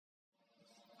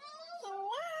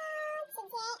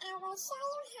will show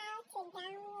you how to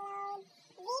download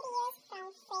videos from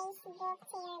Facebook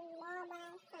to your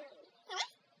mobile phone. Huh?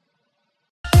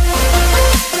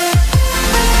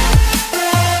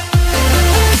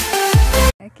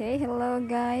 Okay, hello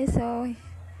guys. So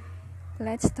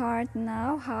let's start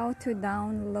now how to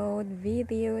download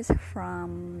videos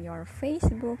from your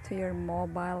Facebook to your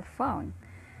mobile phone.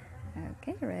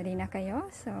 Okay, ready na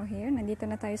kayo? So here, nandito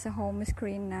na tayo sa home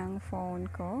screen ng phone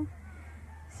ko.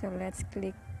 So let's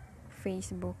click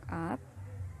Facebook app.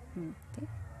 Okay.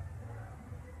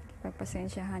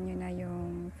 Pagpasensyahan nyo na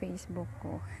yung Facebook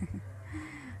ko.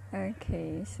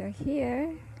 Okay, so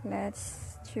here,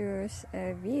 let's choose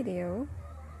a video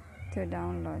to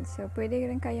download. So pwede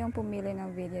rin kayong pumili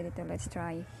ng video dito. Let's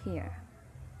try here.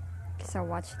 Sa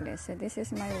watch list. So this is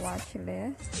my watch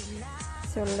list.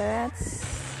 So let's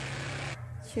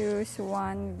choose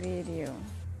one video.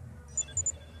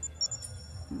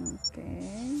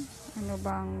 Okay. Ano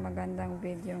bang magandang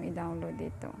video yung i-download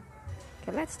dito?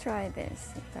 Okay, let's try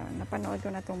this. Ito, napanood ko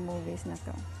na tong movies na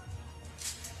to.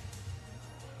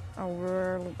 A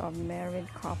World of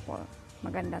Married Couple.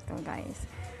 Maganda to, guys.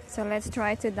 So let's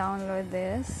try to download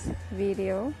this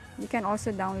video. You can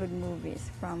also download movies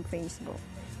from Facebook.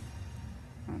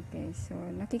 Okay, so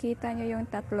nakikita nyo yung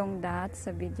tatlong dots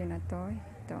sa video na to.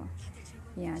 Ito.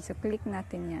 Yan, so click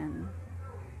natin yan.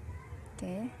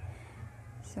 Okay.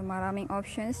 So maraming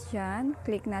options dyan.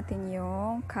 Click natin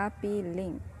yung copy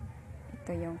link.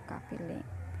 Ito yung copy link.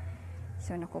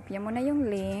 So nakopya mo na yung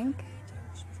link.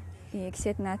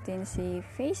 I-exit natin si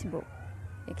Facebook.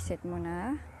 Exit mo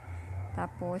na.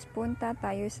 Tapos punta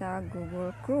tayo sa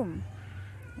Google Chrome.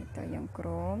 Ito yung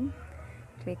Chrome.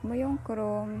 Click mo yung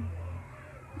Chrome.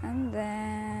 And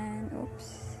then,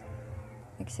 oops.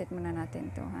 Exit muna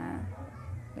natin to, ha.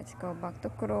 Let's go back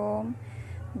to Chrome.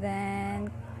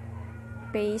 Then,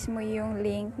 paste mo yung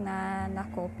link na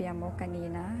nakopya mo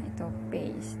kanina. Ito,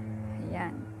 paste.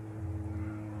 Ayan.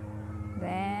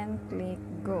 Then, click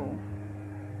go.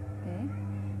 Okay.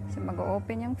 So,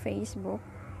 mag-open yung Facebook.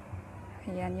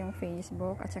 Ayan yung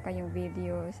Facebook at saka yung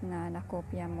videos na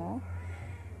nakopya mo.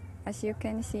 As you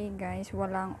can see, guys,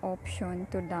 walang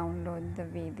option to download the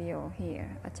video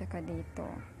here at saka dito.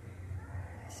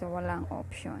 So, walang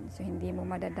option. So, hindi mo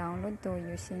mada-download to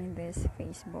using this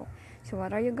Facebook. So,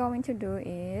 what are you going to do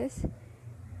is,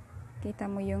 kita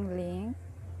mo yung link,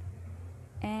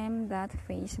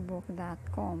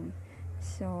 m.facebook.com.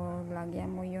 So,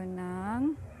 lagyan mo yun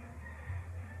ng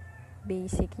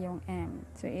basic yung M.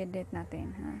 So, edit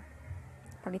natin, ha.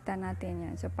 Palitan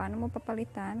natin yan. So, paano mo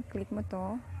papalitan? Click mo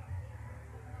to.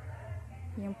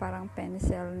 Yung parang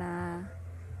pencil na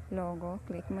logo.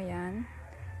 Click mo yan.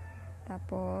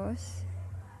 Tapos,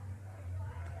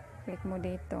 click mo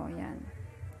dito. Yan.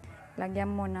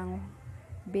 Lagyan mo ng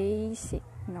basic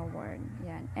na word.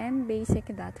 Yan.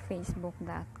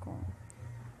 mbasic.facebook.com.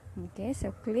 Okay.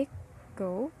 So, click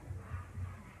go.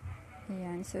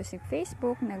 Ayan. So, si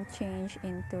Facebook nag-change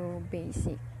into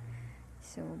basic.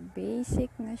 So, basic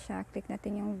na siya. Click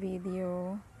natin yung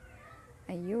video.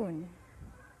 Ayun.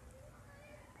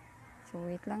 So,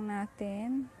 wait lang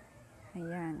natin.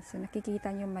 Ayan. So,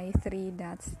 nakikita nyo may 3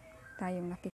 dots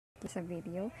tayong nakikita sa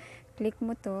video. Click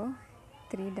mo to.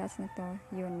 3 dots na to.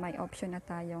 Yun, may option na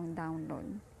tayong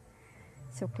download.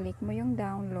 So, click mo yung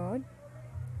download.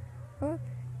 Oh,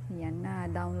 yan na.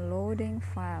 Downloading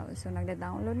file. So,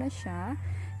 nagda-download na siya.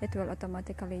 It will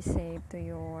automatically save to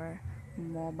your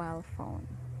mobile phone.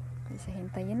 Okay, so,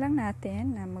 hintayin lang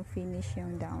natin na mag-finish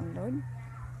yung download.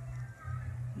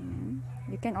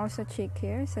 You can also check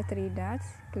here sa 3 dots.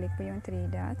 Click po yung 3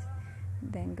 dots.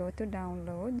 Then, go to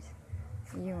downloads.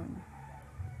 Yun.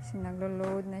 So,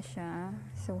 naglo-load na siya.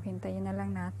 So, hintayin na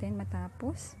lang natin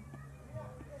matapos.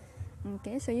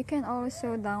 Okay, so you can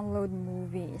also download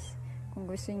movies.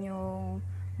 Kung gusto nyo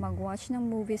mag-watch ng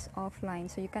movies offline.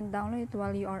 So, you can download it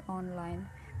while you are online.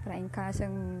 Para in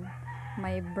kasong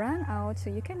may brand out,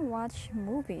 so you can watch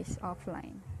movies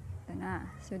offline. Ito na.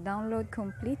 So, download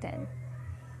completed.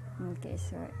 Okay,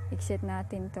 so exit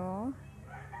natin to.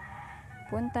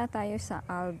 Punta tayo sa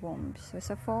albums. So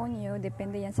sa phone nyo,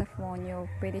 depende yan sa phone nyo,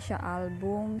 pwede siya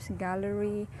albums,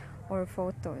 gallery, or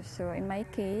photos. So in my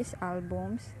case,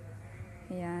 albums.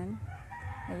 Ayan.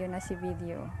 Ayun na si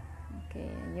video. Okay,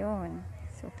 ayun.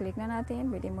 So click na natin.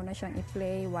 Pwede mo na siyang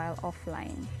i-play while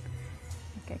offline.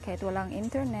 Okay, kahit walang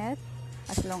internet,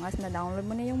 as long as na-download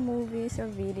mo na yung movies or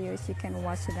videos, you can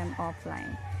watch them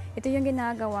offline. Ito yung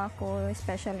ginagawa ko,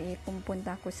 especially kung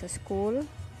punta ko sa school,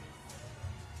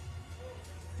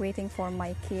 waiting for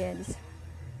my kids.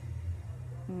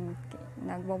 Okay.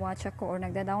 Nagwa-watch ako or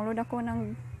nagda-download ako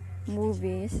ng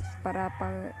movies para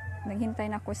pag naghintay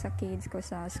na ako sa kids ko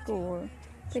sa school,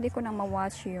 pwede ko nang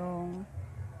ma-watch yung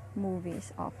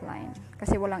movies offline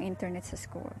kasi walang internet sa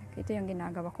school. Ito yung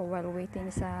ginagawa ko while waiting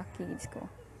sa kids ko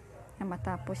na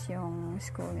matapos yung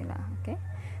school nila. Okay,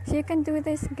 so you can do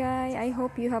this, guys. I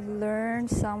hope you have learned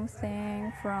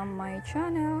something from my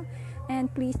channel, and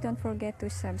please don't forget to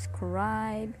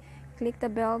subscribe, click the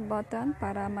bell button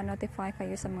para ma-notify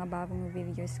kayo sa mga bagong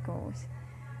videos ko.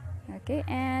 Okay,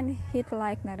 and hit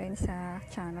like na rin sa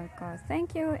channel ko.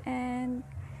 Thank you and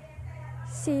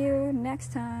see you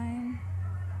next time.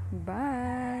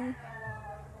 Bye.